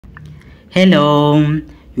Hello,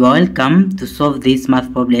 you are welcome to solve this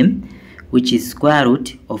math problem, which is square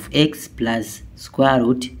root of x plus square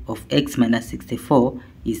root of x minus 64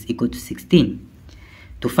 is equal to 16.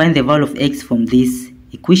 To find the value of x from this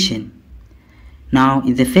equation. Now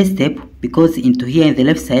in the first step, because into here in the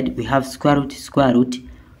left side we have square root,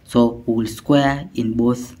 so we will square in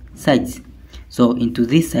both sides. So into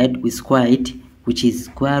this side we square it, which is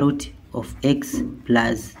square root of x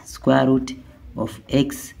plus square root of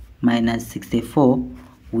x minus 64,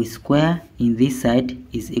 we square in this side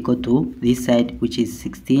is equal to this side, which is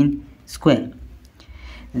 16 square.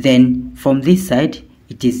 Then from this side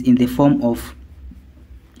it is in the form of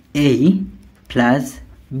a plus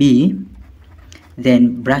b,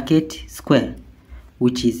 then bracket square,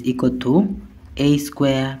 which is equal to a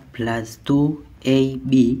square plus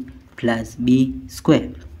 2ab plus b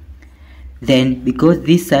square. Then because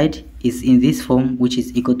this side is in this form, which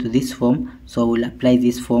is equal to this form, so we'll apply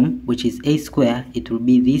this form, which is a square, it will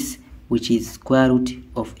be this, which is square root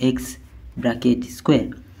of x bracket square,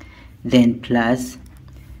 then plus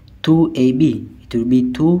 2ab, it will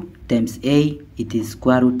be 2 times a, it is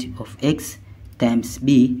square root of x, times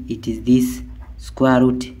b, it is this square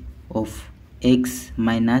root of x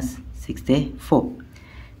minus 64,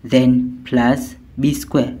 then plus b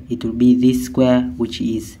square, it will be this square, which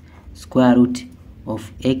is square root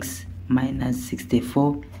of x minus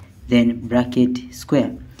 64, then bracket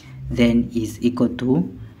square, then is equal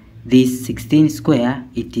to this 16 square,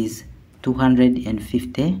 it is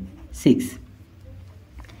 256.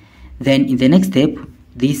 Then in the next step,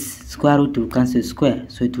 this square root will cancel square,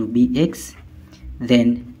 so it will be x,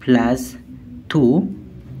 then plus 2.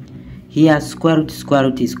 Here square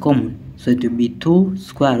root is common, so it will be 2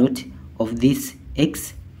 square root of this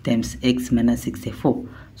x times x minus 64,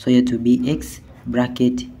 so it will be x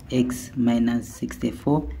bracket x minus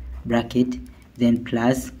 64 bracket, then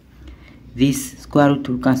plus this square root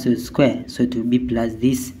will cancel square, so it will be plus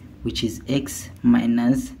this, which is x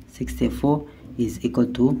minus 64 is equal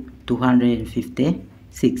to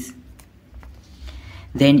 256.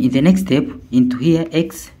 Then in the next step, into here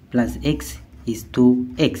x plus x is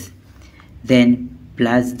 2x, then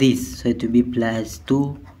plus this, so it will be plus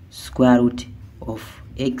 2 square root of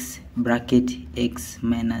x bracket x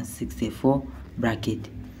minus 64 bracket,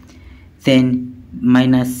 then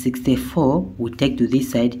minus 64 we take to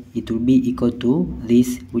this side, it will be equal to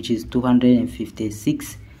this, which is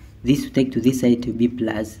 256. This we take to this side, it will be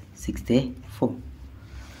plus 64.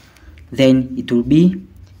 Then it will be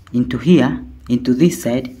into here, into this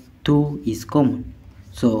side 2 is common,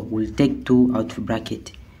 so we'll take 2 out of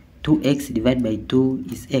bracket. 2x divided by 2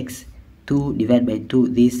 is x, 2 divided by 2,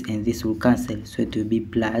 this and this will cancel, so it will be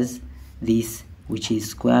plus this, which is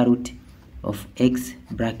square root of x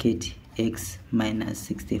bracket x minus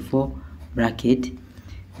 64 bracket,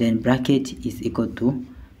 then bracket is equal to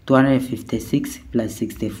 256 plus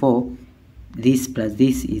 64, this plus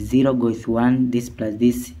this is 0 goes 1, this plus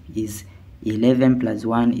this is 11 plus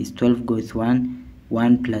 1 is 12 goes 1,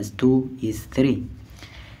 1 plus 2 is 3.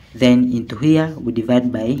 Then into here we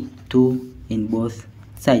divide by 2 in both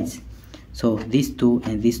sides, so this 2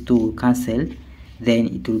 and this 2 will cancel, then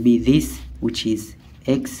it will be this, which is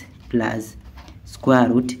x plus square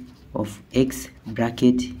root of x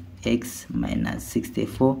bracket x minus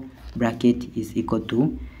 64 bracket is equal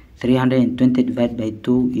to 320 divided by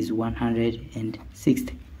 2 is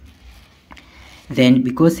 160. Then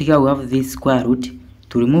because here we have this square root,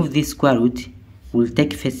 to remove this square root we'll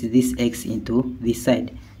take first this x into this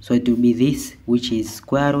side, so it will be this, which is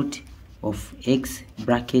square root of x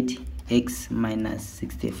bracket x minus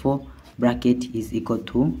 64 bracket is equal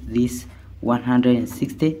to this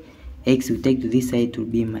 160. X we take to this side to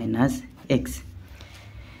be minus x.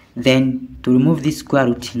 Then to remove this square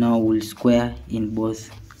root, now we'll square in both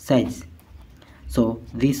sides, so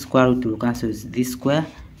this square root will cancel this square,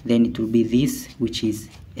 then it will be this, which is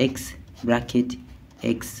x bracket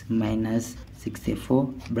x minus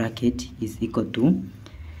 64 bracket is equal to,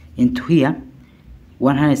 into here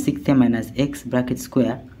 160 minus x bracket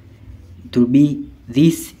square, it will be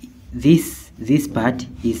this part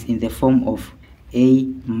is in the form of a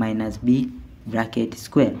minus b bracket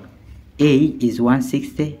square. A is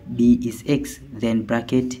 160, b is x, then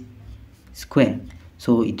bracket square,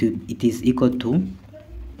 so it is equal to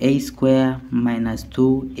a square minus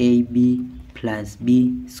 2ab plus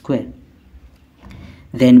b square.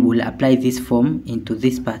 Then we'll apply this form into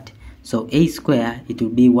this part, so a square, it will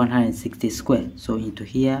be 160 square, so into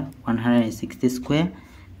here 160 square,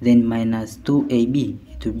 then minus 2ab,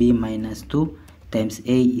 it will be minus 2 times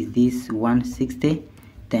a is this 160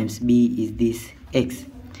 times b is this x,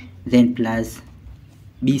 then plus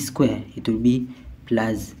b square, it will be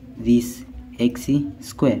plus this x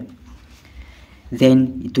square.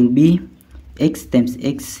 Then it will be x times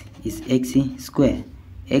x is x square.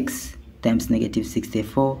 X times negative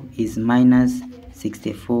 64 is minus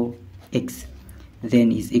 64x.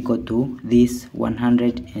 Then is equal to this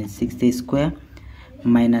 160 square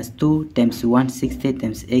minus 2 times 160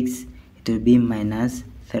 times x, it will be minus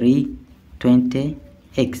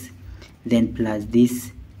 320x, then plus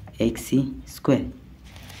this x square.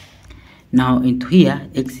 Now into here,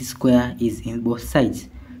 x square is in both sides,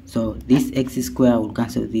 so this x square will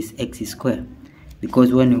cancel this x square,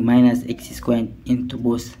 because when you minus x square into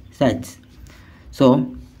both sides,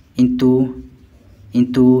 so into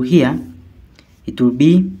here it will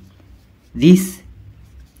be this,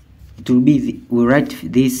 we'll write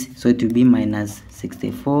this, so it will be minus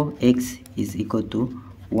 64x is equal to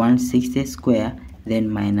 160 square, then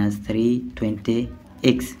minus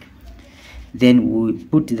 320x. Then we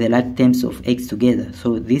put the like terms of x together,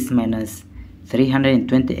 so this minus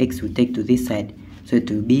 320x will take to this side, so it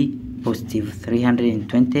will be positive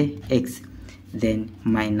 320x, then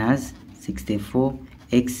minus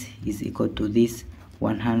 64x is equal to this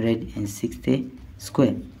 160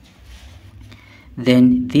 square.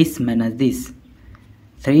 Then this minus this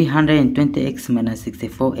 320x minus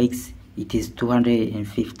 64x, it is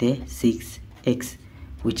 256x,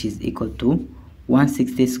 which is equal to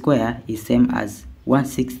 160 square is same as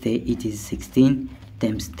 160, it is 16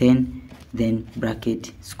 times 10, then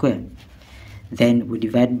bracket square. Then we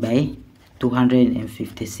divide by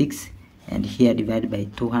 256, and here divide by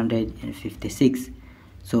 256,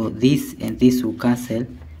 so this and this will cancel,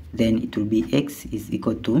 then it will be x is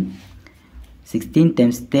equal to 16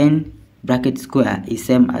 times 10 bracket square is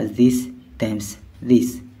same as this times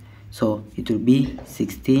this, so it will be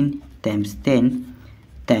 16 times 10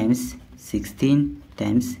 times 16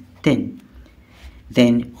 times 10,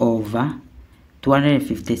 then over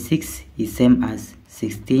 256 is same as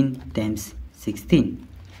 16 times 16,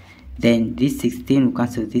 then this 16 will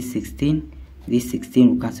cancel this 16, this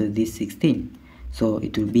 16 will cancel this 16, so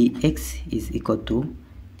it will be x is equal to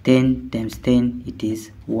 10 times 10, it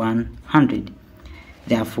is 100.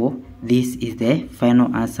 Therefore, this is the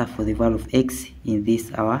final answer for the value of x in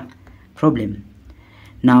this our problem.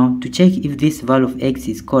 Now, to check if this value of x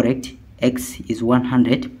is correct, x is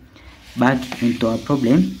 100, back into our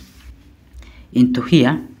problem, into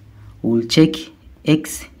here, we'll check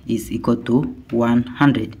x is equal to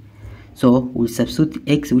 100. So, we'll substitute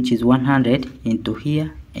x, which is 100, into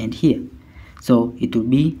here and here. So, it will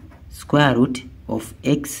be square root of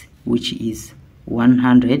x, which is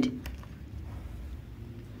 100,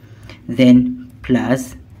 then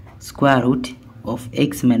plus square root of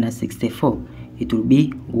x minus 64. It will be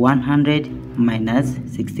 100 minus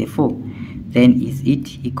 64. Then is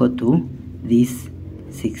it equal to this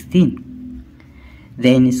 16.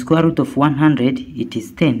 Then square root of 100, it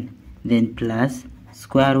is 10. Then plus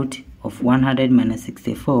square root of 100 minus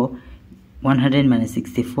 64. 100 minus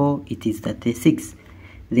 64, it is 36.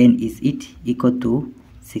 Then is it equal to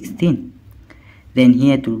 16. Then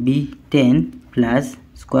here it will be 10 plus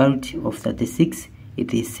square root of 36,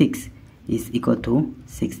 it is 6, is equal to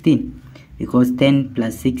 16, because 10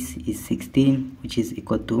 plus 6 is 16, which is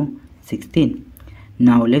equal to 16.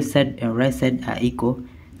 Now left side and right side are equal,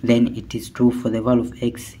 then it is true for the value of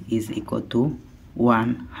x is equal to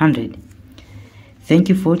 100. Thank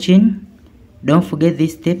you for watching. Don't forget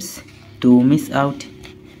these tips to miss out.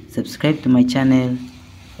 Subscribe to my channel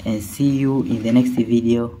and see you in the next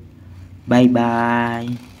video. Bye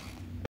bye.